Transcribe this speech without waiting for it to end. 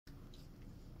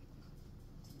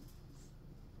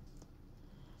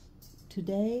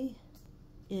Today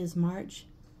is March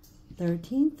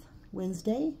 13th,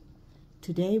 Wednesday.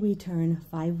 Today we turn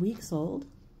 5 weeks old.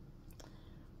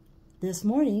 This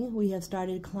morning we have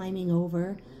started climbing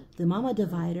over the mama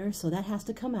divider, so that has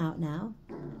to come out now.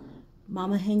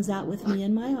 Mama hangs out with me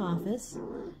in my office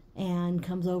and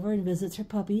comes over and visits her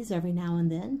puppies every now and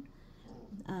then.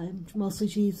 Mostly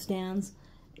she stands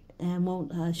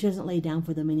and she doesn't lay down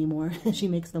for them anymore. She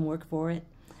makes them work for it.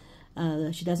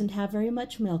 She doesn't have very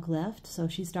much milk left, so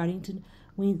she's starting to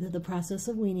wean, the process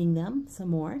of weaning them some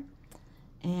more.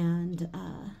 And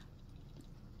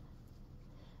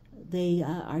they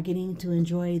are getting to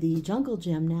enjoy the jungle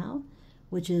gym now,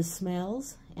 which is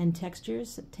smells and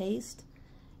textures, taste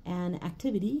and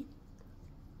activity.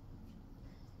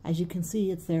 As you can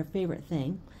see, it's their favorite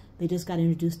thing. They just got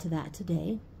introduced to that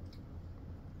today.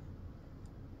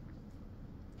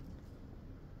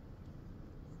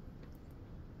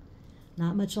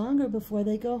 Not much longer before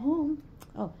they go home.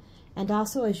 Oh, and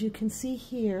also, as you can see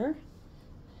here,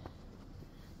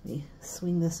 let me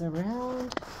swing this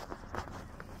around.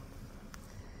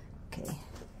 Okay.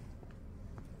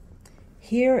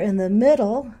 Here in the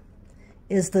middle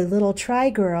is the little Try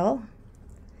Girl,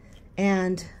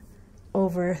 and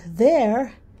over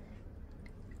there,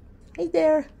 hey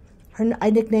there,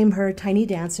 I nicknamed her Tiny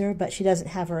Dancer, but she doesn't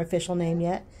have her official name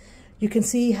yet. You can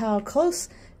see how close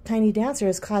Tiny Dancer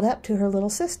is caught up to her little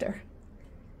sister.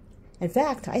 In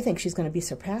fact, I think she's going to be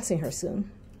surpassing her soon.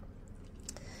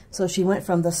 So she went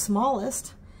from the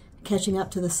smallest, catching up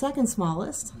to the second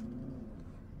smallest.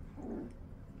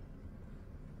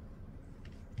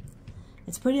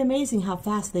 It's pretty amazing how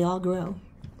fast they all grow.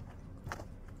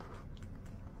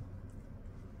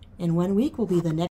 In 1 week will be the next